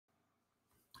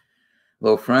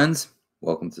Hello, friends.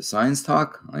 Welcome to Science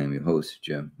Talk. I am your host,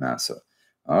 Jim Massa.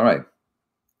 All right,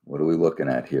 what are we looking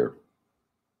at here?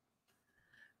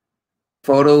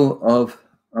 Photo of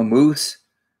a moose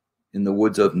in the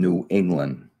woods of New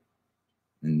England,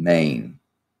 in Maine.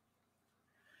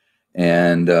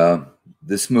 And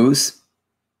this moose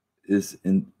is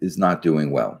not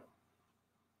doing well.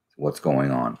 What's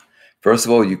going on? First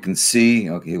of all, you can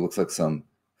see, okay, it looks like some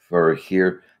fur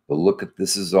here, but look at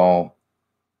this is all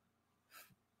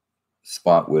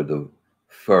spot where the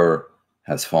fur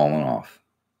has fallen off.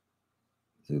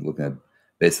 So you're looking at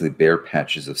basically bare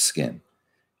patches of skin.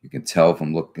 You can tell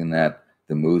from looking at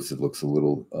the moose, it looks a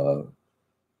little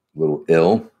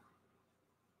ill.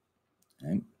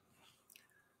 Okay.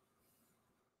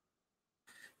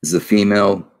 This is a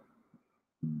female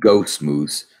ghost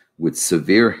moose with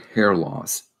severe hair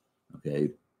loss. Okay,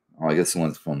 well, I guess the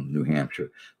one's from New Hampshire,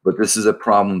 but this is a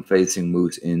problem facing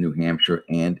moose in New Hampshire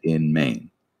and in Maine.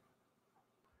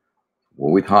 What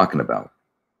are we talking about?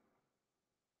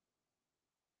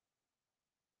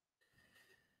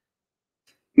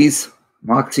 East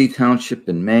Moxie Township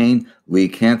in Maine, Lee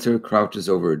Cantor crouches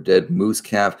over a dead moose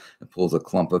calf and pulls a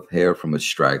clump of hair from a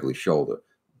straggly shoulder.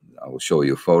 I will show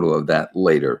you a photo of that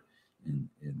later in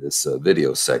this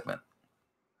video segment.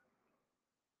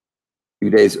 A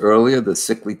few days earlier, the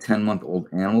sickly 10-month-old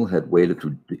animal had waded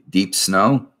through deep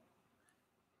snow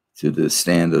to the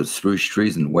stand of spruce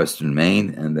trees in western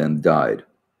Maine and then died.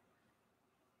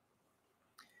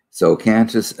 So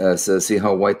Cantor says, see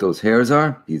how white those hairs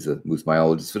are? He's a moose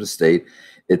biologist for the state.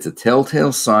 It's a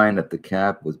telltale sign that the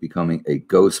calf was becoming a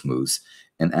ghost moose,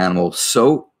 an animal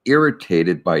so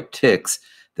irritated by ticks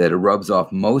that it rubs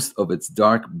off most of its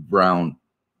dark brown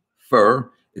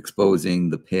fur, exposing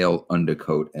the pale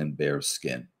undercoat and bare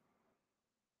skin.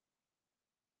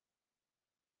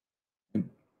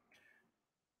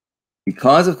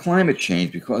 Because of climate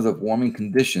change, because of warming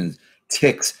conditions,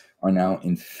 ticks are now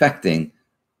infecting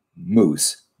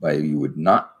moose by you would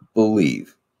not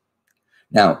believe.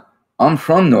 Now, I'm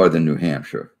from northern New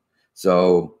Hampshire,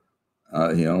 so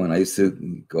and I used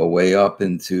to go way up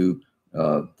into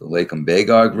the Lake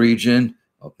Embagog region,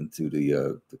 up into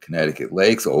the Connecticut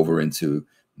lakes, over into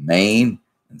Maine,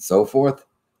 and so forth.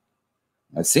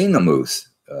 I've seen the moose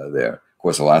there. Of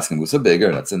course, Alaskan moose are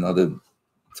bigger. That's another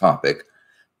topic.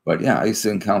 But yeah, I used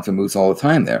to encounter moose all the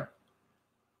time there.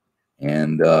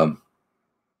 And so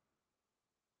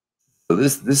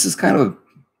this is kind of,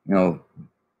 a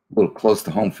little close to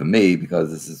home for me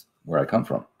because this is where I come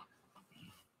from.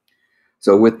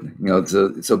 So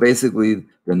so basically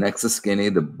the necks are skinny,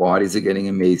 the bodies are getting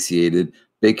emaciated,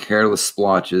 big hairless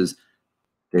splotches.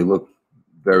 They look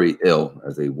very ill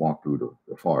as they walk through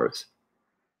the forest.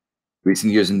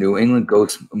 Recent years in New England,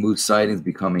 ghost moose sightings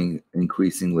becoming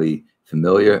increasingly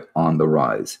familiar, on the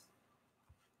rise.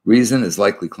 Reason is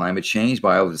likely climate change,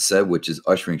 biologists said, which is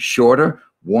ushering shorter,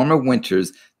 warmer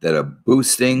winters that are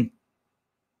boosting,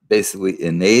 basically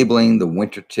enabling the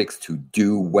winter ticks to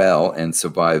do well and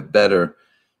survive better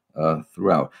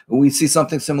throughout. We see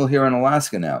something similar here in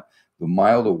Alaska now. The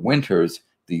milder winters,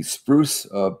 the spruce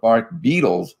bark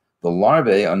beetles, the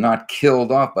larvae are not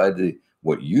killed off by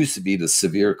what used to be the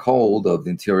severe cold of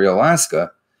interior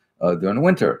Alaska during the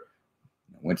winter.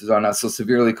 Winters are not so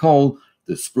severely cold.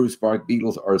 The spruce bark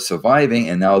beetles are surviving,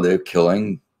 and now they're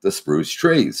killing the spruce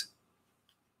trees.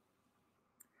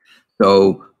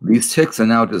 So these ticks are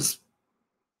now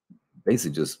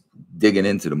basically just digging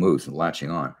into the moose and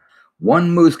latching on. One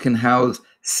moose can house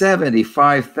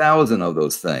 75,000 of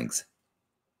those things.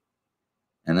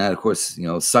 And that, of course,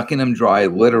 sucking them dry,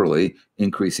 literally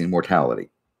increasing mortality.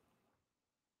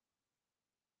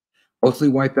 Mostly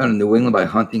wiped out in New England by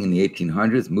hunting in the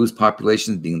 1800s, moose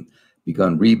populations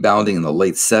begun rebounding in the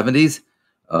late 70s,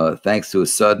 thanks to a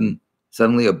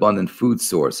suddenly abundant food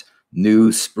source,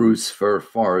 new spruce fir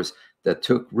forests that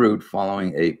took root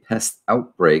following a pest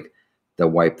outbreak that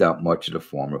wiped out much of the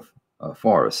former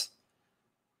forest,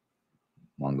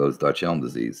 among those Dutch elm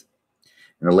disease.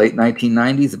 In the late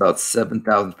 1990s, about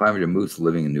 7,500 moose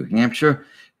living in New Hampshire.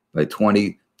 By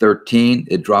 2013,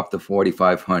 it dropped to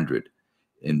 4,500.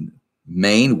 In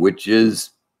Maine, which is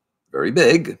very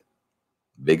big,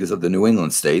 biggest of the New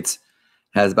England states,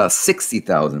 has about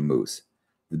 60,000 moose.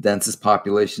 The densest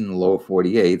population in the lower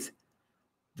 48.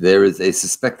 There is a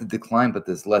suspected decline, but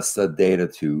there's less data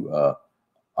to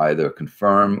either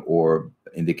confirm or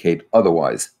indicate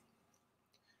otherwise.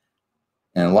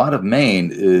 And a lot of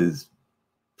Maine is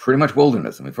pretty much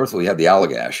wilderness. I mean, first of all, you have the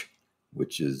Allagash,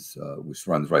 which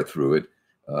runs right through it.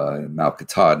 Mount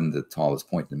Katahdin, the tallest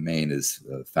point in Maine, is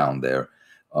found there.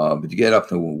 But you get up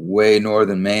to way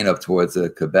northern Maine, up towards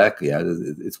Quebec, yeah,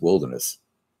 it's wilderness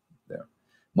there.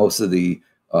 Most of the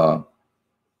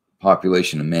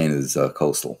population in Maine is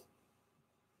coastal.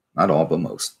 Not all, but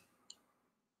most.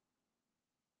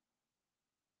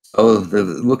 So they're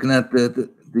looking at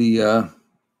the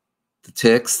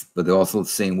ticks, but they're also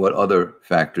seeing what other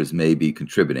factors may be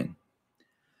contributing.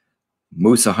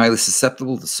 Moose are highly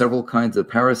susceptible to several kinds of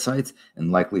parasites,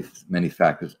 and likely many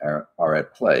factors are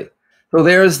at play. So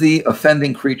there's the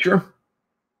offending creature,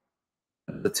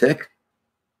 the tick.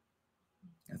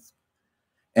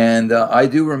 And I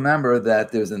do remember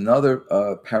that there's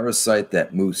another parasite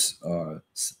that moose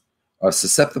are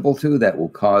susceptible to that will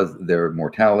cause their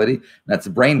mortality. And that's a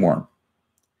brainworm.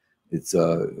 It's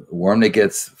a worm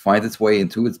that finds its way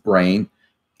into its brain,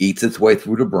 eats its way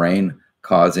through the brain,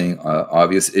 causing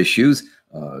obvious issues,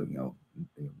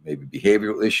 maybe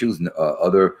behavioral issues,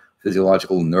 other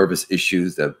physiological nervous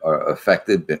issues that are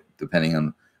affected depending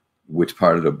on which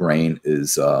part of the brain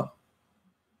is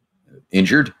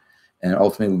injured, and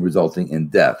ultimately resulting in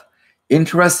death.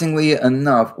 Interestingly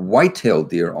enough, white-tailed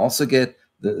deer also get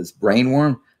this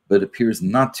brainworm, but appears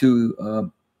not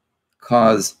to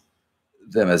cause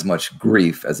them as much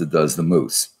grief as it does the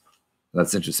moose.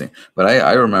 That's interesting. But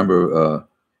I remember,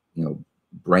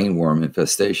 brainworm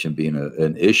infestation being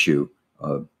an issue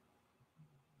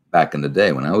back in the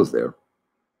day when I was there.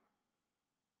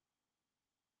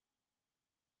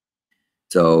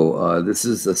 So this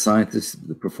is a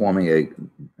scientist performing a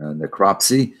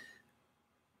necropsy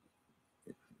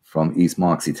from East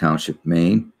Moxie Township,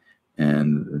 Maine,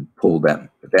 and pulled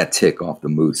that tick off the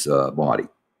moose body.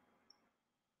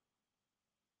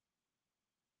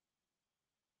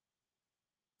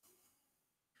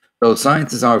 So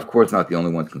scientists are, of course, not the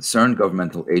only ones concerned.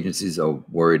 Governmental agencies are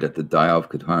worried that the die-off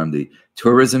could harm the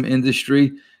tourism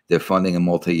industry. They're funding a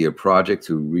multi-year project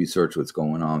to research what's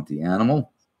going on with the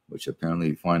animal, which apparently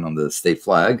you find on the state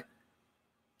flag.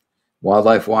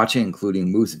 Wildlife watching,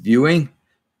 including moose viewing,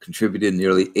 contributed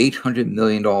nearly $800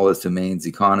 million to Maine's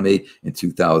economy in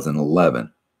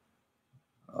 2011.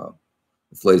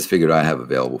 It's the latest figure I have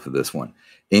available for this one.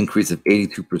 Increase of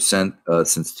 82%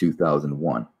 since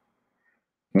 2001.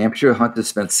 Hampshire hunters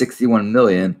spent $61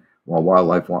 million, while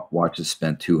wildlife watchers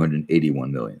spent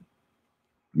 $281 million,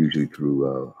 usually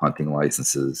through hunting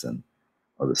licenses and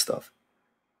other stuff.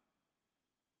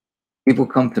 People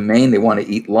come to Maine, they want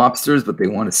to eat lobsters, but they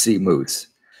want to see moose.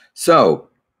 So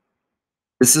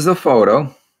this is a photo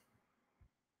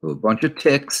of a bunch of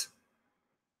ticks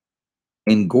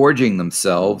engorging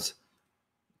themselves.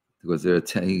 Was there you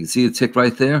can see a tick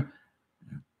right there?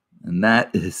 And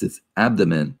that is its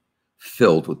abdomen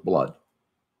filled with blood.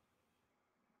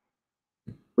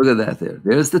 Look at that there.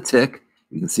 There's the tick.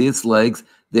 You can see its legs.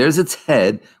 There's its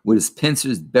head with its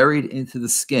pincers buried into the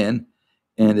skin.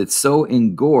 And it's so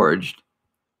engorged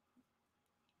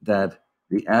that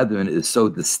the abdomen is so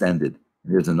distended.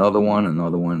 There's another one,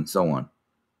 and so on.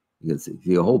 You can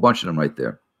see a whole bunch of them right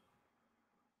there.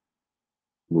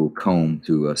 A little comb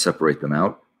to separate them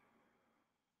out.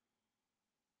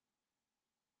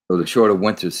 So the shorter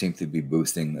winters seem to be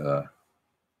boosting the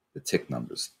tick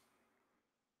numbers.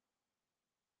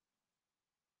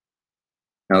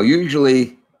 Now,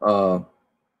 usually, in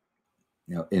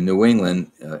New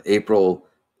England, April,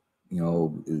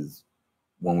 is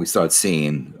when we start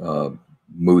seeing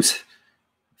moose,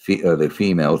 the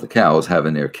females, the cows,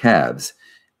 having their calves.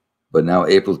 But now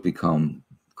April's become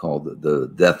called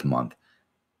the death month.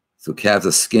 So calves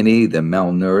are skinny, they're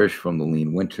malnourished from the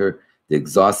lean winter, they're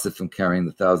exhausted from carrying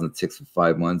the 1,000 ticks for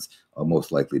 5 months, are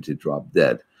most likely to drop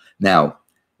dead. Now,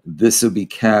 this will be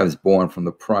calves born from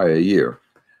the prior year.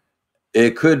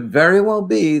 It could very well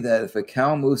be that if a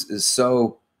cow moose is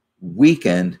so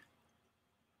weakened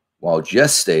while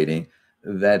gestating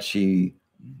that she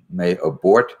may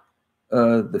abort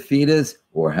the fetus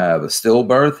or have a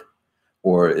stillbirth,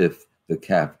 or if the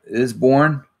calf is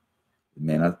born,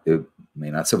 it may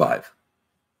not survive.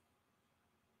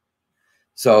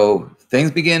 So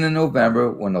things begin in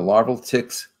November when the larval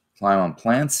ticks climb on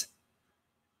plants.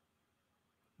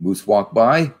 Moose walk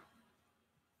by,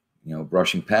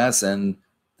 brushing past, and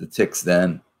the ticks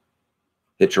then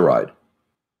hitch a ride.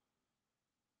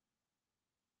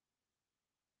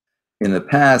 In the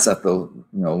past, after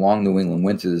long New England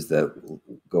winters that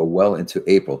go well into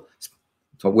April,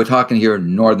 so we're talking here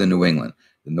northern New England,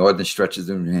 the northern stretches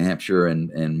of New Hampshire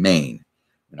and Maine.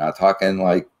 We're not talking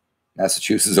like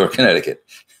Massachusetts or Connecticut.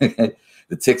 The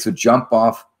ticks would jump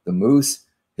off the moose,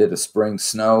 hit a spring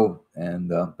snow,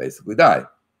 and basically die.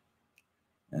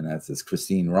 And that's as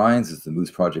Christine Rhines is the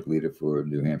Moose Project leader for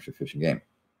New Hampshire Fish and Game.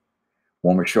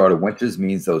 Warmer, shorter winters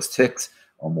means those ticks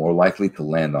are more likely to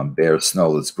land on bare,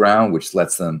 snowless ground, which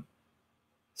lets them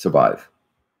survive.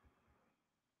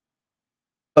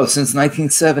 So since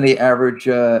 1970, average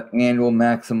annual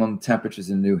maximum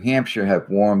temperatures in New Hampshire have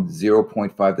warmed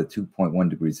 0.5 to 2.1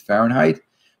 degrees Fahrenheit,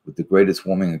 with the greatest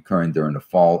warming occurring during the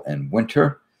fall and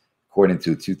winter. According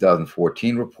to a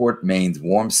 2014 report, Maine's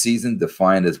warm season,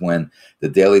 defined as when the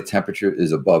daily temperature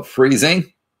is above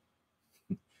freezing.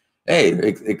 Hey,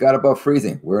 it got above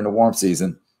freezing. We're in the warm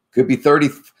season. Could be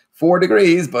 34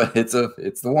 degrees, but it's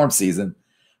the warm season.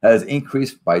 Has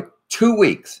increased by 2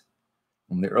 weeks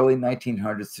from the early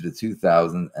 1900s to the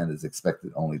 2000s and is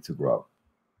expected only to grow.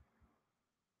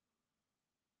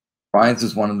 Ryan's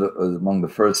was among the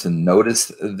first to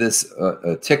notice this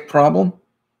tick problem.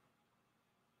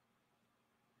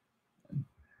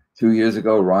 2 years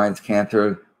ago, Ryan's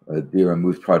Cantor, a deer and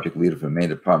moose project leader for the Maine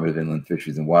Department of Inland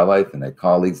Fisheries and Wildlife, and their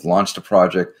colleagues launched a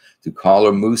project to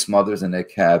collar moose mothers and their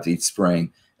calves each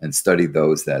spring and study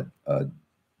those that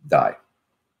die.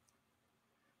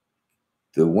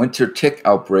 The winter tick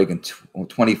outbreak in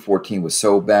 2014 was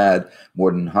so bad,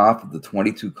 more than half of the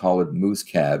 22 collared moose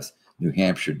calves in New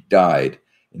Hampshire died.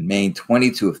 In Maine,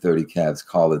 22 of 30 calves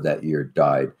collared that year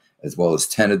died, as well as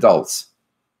 10 adults,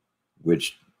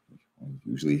 which are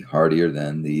usually hardier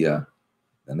than the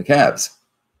calves.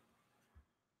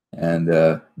 And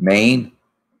Maine,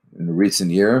 in the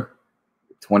recent year,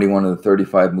 21 of the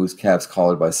 35 moose calves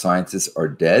collared by scientists are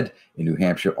dead. In New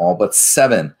Hampshire, all but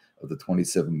 7 of the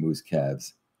 27 moose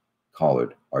calves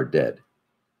collared are dead.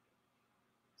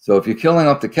 So if you're killing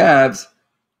off the calves,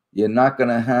 you're not going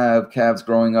to have calves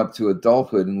growing up to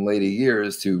adulthood in later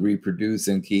years to reproduce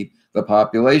and keep the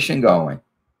population going.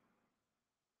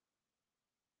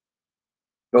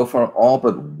 So far, all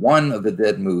but 1 of the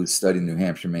dead moose studied in New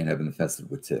Hampshire, Maine have been infested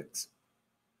with ticks.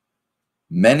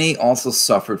 Many also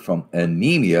suffered from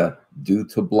anemia due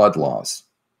to blood loss.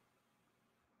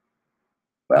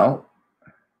 Well,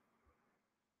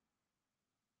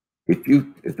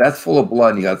 if that's full of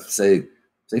blood and you got say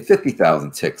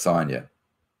 50,000 ticks on you,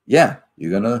 yeah,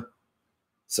 you're gonna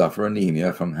suffer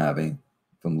anemia from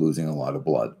losing a lot of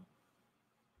blood.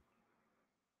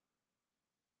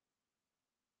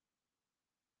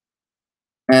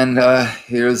 And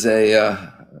here's a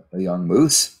young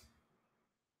moose,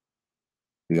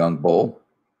 a young bull,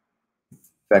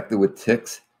 infected with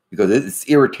ticks because it's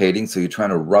irritating. So you're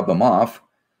trying to rub them off,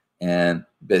 and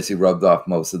basically rubbed off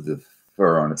most of the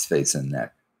fur on its face and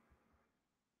neck.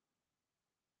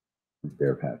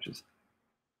 Bare patches.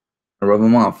 I rub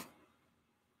them off.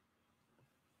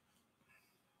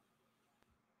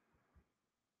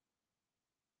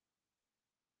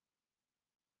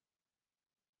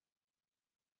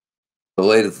 The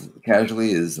latest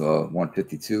casualty is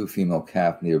 152, female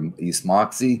calf near East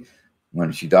Moxie.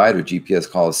 When she died, her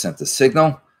GPS caller sent a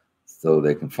signal so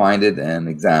they can find it and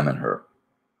examine her.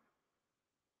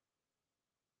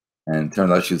 And it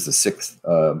turned out she was the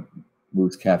 6th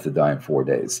moose calf to die in 4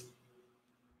 days.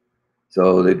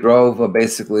 So they drove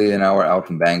basically an hour out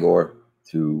from Bangor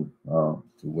to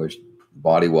where the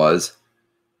body was.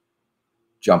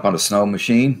 Jump on a snow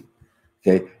machine.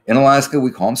 Okay, in Alaska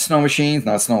we call them snow machines,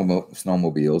 not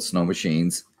snowmobiles, snow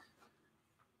machines.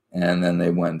 And then they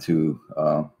went to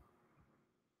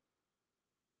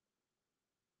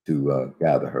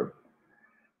gather her.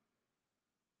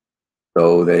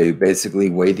 So they basically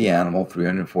weighed the animal,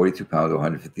 342 pounds,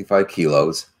 155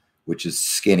 kilos, which is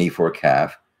skinny for a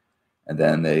calf. And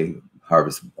then they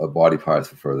harvest body parts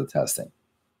for further testing.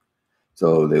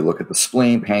 So they look at the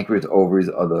spleen, pancreas, ovaries,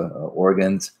 other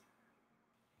organs.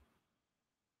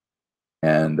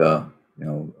 And,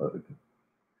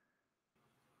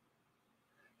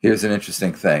 here's an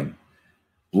interesting thing.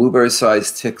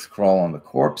 Blueberry-sized ticks crawl on the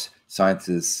corpse.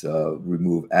 Scientists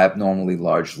remove abnormally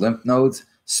large lymph nodes,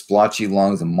 splotchy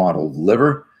lungs, and mottled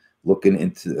liver. Looking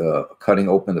into cutting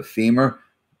open the femur,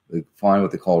 they find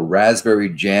what they call raspberry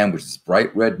jam, which is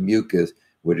bright red mucus,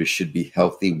 where there should be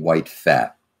healthy white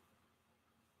fat.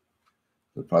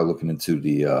 They're probably looking into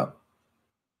the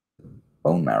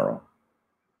bone marrow.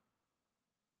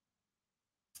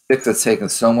 Ticks that's taken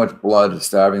so much blood, the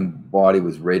starving body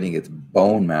was raiding its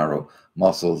bone marrow,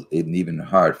 muscles, and even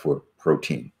heart for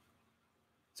protein.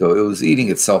 So it was eating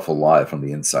itself alive from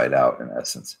the inside out, in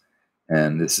essence.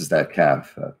 And this is that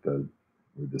calf that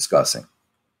we're discussing.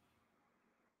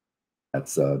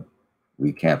 That's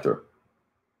Lee Cantor,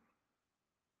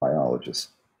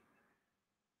 biologist.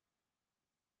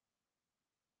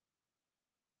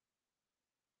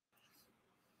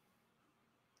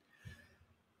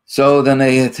 So then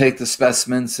they take the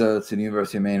specimens to the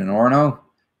University of Maine in Orono.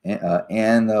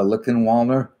 Anne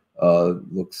Lichtenwalder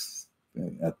looks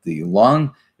at the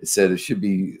lung. It said it should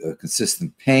be a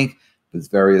consistent pink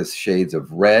with various shades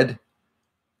of red.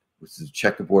 which is a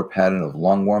checkerboard pattern of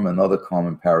lungworm, another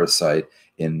common parasite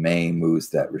in Maine moose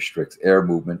that restricts air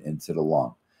movement into the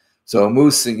lung. So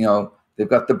moose, they've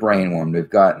got the brainworm, they've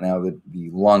got now the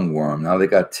lungworm, now they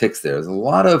got ticks there. There's a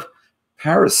lot of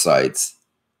parasites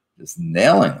just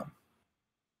nailing them.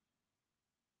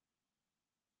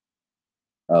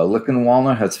 Licken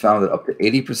Wallner has found that up to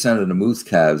 80% of the moose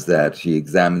calves that she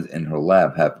examines in her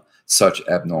lab have such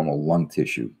abnormal lung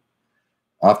tissue.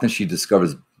 Often she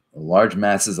discovers large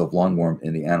masses of lungworm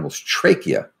in the animal's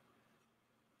trachea,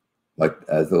 like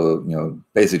as though,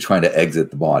 basically trying to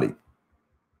exit the body,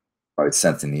 by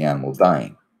sensing the animal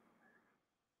dying.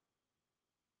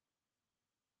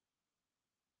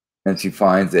 And she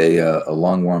finds a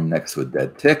lungworm next to a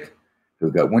dead tick. So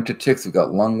we've got winter ticks, we've got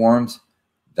lungworms.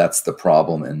 That's the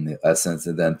problem in the essence,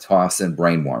 and then toss in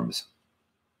brainworms.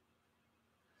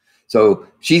 So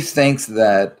she thinks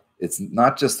that it's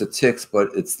not just the ticks, but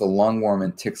it's the lungworm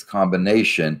and ticks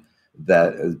combination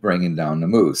that is bringing down the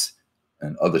moose.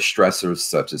 And other stressors,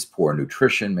 such as poor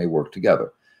nutrition, may work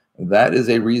together. That is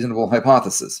a reasonable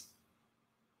hypothesis.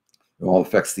 It all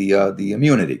affects the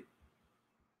immunity.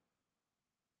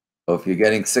 So if you're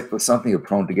getting sick with something, you're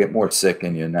prone to get more sick,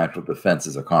 and your natural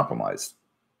defenses are compromised.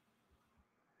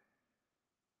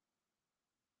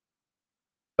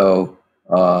 So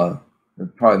there are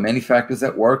probably many factors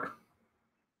at work,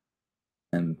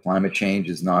 and climate change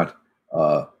is not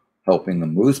helping the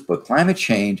moose, but climate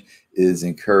change is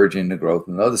encouraging the growth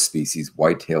of another species,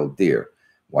 white-tailed deer.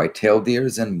 White-tailed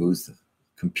deers and moose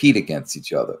compete against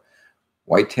each other.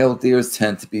 White-tailed deers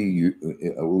tend to be,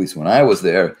 at least when I was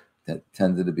there,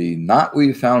 tended to be not where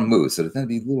you found moose, so they tend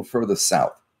to be a little further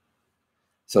south.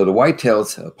 So the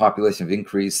whitetails population have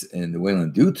increased in New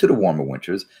England due to the warmer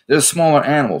winters. They're smaller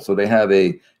animals, so they have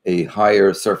a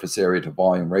higher surface area to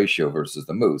volume ratio versus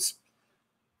the moose.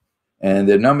 And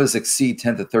their numbers exceed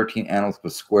 10 to 13 animals per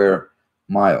square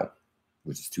mile,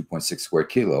 which is 2.6 square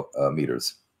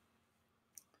kilometers.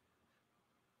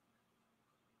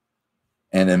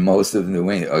 And in most of New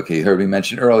England, okay, you heard me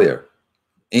mention earlier,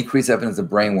 increased evidence of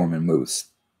brainworm in moose.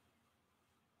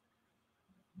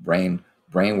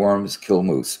 Brainworms kill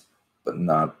moose, but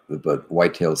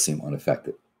whitetails seem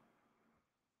unaffected.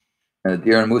 And the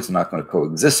deer and moose are not going to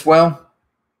coexist well.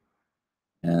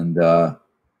 And as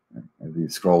you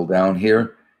scroll down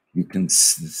here, you can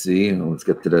see, let's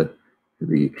get to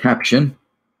the caption.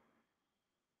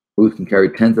 Moose can carry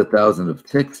tens of thousands of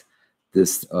ticks.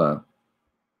 This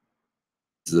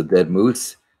is a dead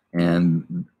moose.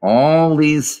 And all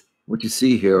these, what you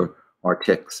see here, are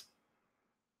ticks.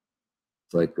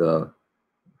 It's like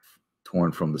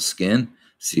torn from the skin.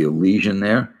 See a lesion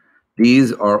there.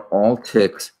 These are all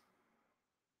ticks.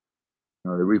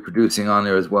 They're reproducing on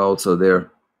there as well, so they're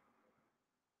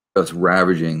just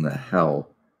ravaging the hell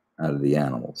out of the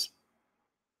animals.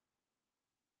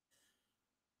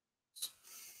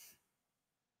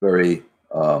 Very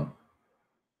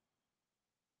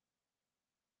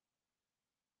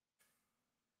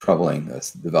troubling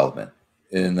development.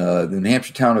 In the New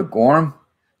Hampshire town of Gorham.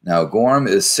 Now, Gorham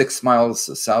is 6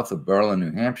 miles south of Berlin,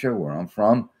 New Hampshire, where I'm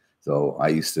from. So I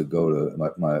used to go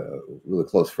to my really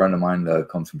close friend of mine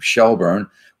comes from Shelburne,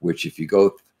 which if you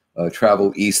go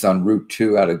travel east on Route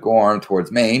 2 out of Gorham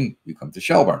towards Maine, you come to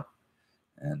Shelburne.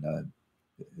 And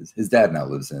his dad now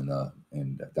lives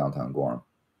in downtown Gorham.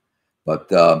 But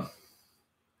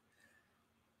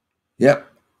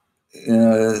yep,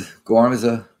 Gorham is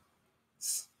a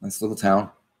nice little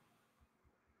town.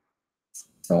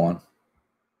 So on.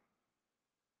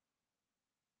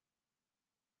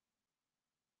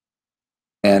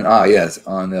 And yes,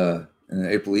 on an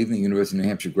April evening, University of New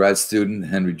Hampshire grad student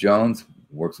Henry Jones,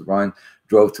 works with Ryan,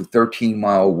 drove to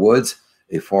 13-Mile Woods,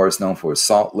 a forest known for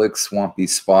salt licks, swampy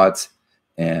spots,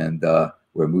 and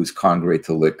where moose congregate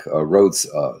to lick road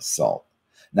salt.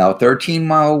 Now,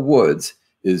 13-Mile Woods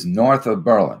is north of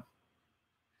Berlin,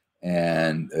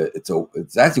 and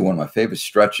it's actually one of my favorite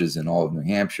stretches in all of New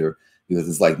Hampshire because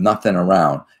it's like nothing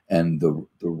around, and the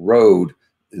road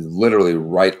is literally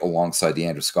right alongside the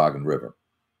Androscoggin River.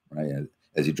 Right,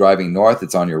 as you're driving north,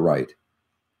 it's on your right,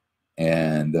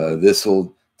 and this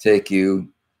will take you.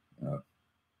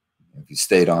 If you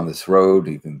stayed on this road,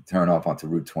 you can turn off onto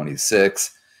Route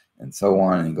 26, and so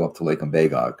on, and go up to Lake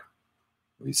Umbagog,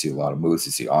 where you see a lot of moose,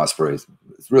 you see ospreys.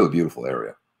 It's a really beautiful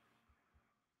area.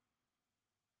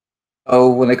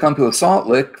 Oh, when they come to a salt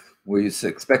lick, where you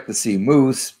expect to see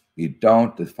moose, you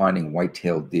don't. They're finding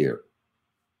white-tailed deer.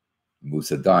 The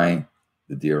moose are dying.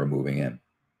 The deer are moving in.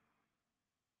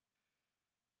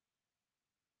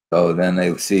 So then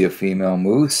they see a female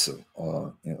moose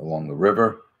along the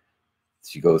river.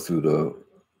 She goes through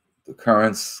the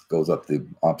currents, goes up the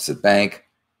opposite bank,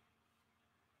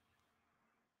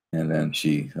 and then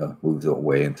she moves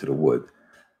away into the woods.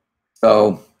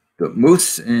 So the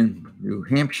moose in New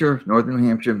Hampshire, northern New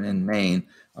Hampshire, and Maine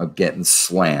are getting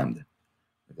slammed.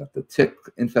 They got the tick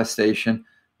infestation,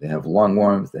 they have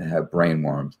lungworms, they have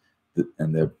brainworms,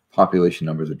 and their population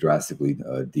numbers are drastically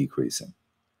decreasing.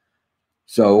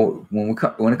 So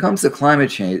when it comes to climate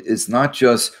change, it's not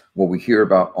just what we hear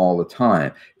about all the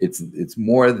time. It's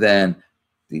more than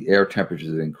the air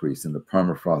temperatures increase and the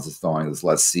permafrost is thawing. There's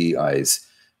less sea ice.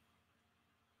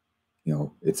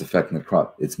 It's affecting the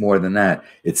crop. It's more than that.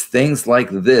 It's things like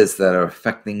this that are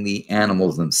affecting the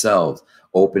animals themselves,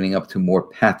 opening up to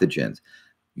more pathogens.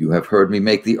 You have heard me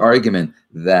make the argument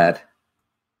that,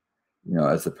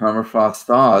 as the permafrost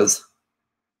thaws,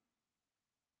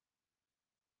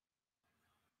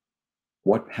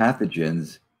 what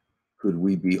pathogens could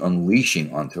we be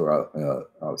unleashing onto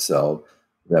ourselves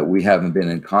that we haven't been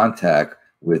in contact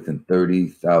with in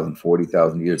 30,000,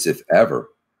 40,000 years, if ever?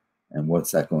 And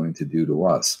what's that going to do to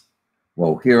us?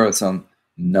 Well, here are some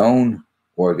known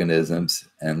organisms,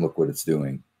 and look what it's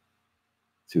doing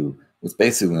to what's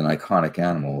basically an iconic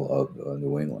animal of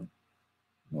New England,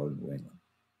 northern New England.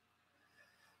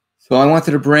 So I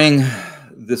wanted to bring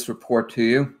this report to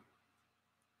you.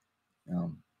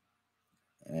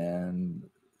 And,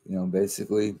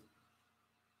 basically,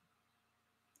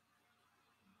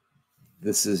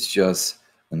 this is just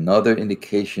another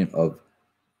indication of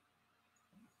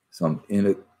some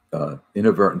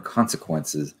inadvertent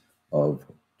consequences of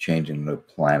changing the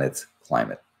planet's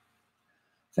climate.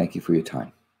 Thank you for your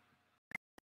time.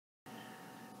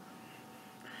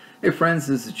 Hey friends,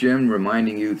 this is Jim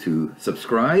reminding you to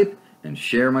subscribe and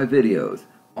share my videos.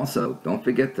 Also, don't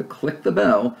forget to click the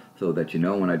bell so that you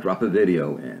know when I drop a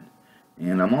video in.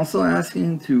 And I'm also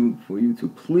asking for you to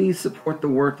please support the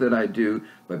work that I do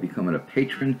by becoming a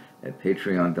patron at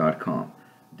patreon.com.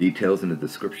 Details in the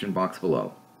description box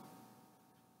below.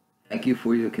 Thank you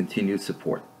for your continued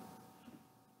support.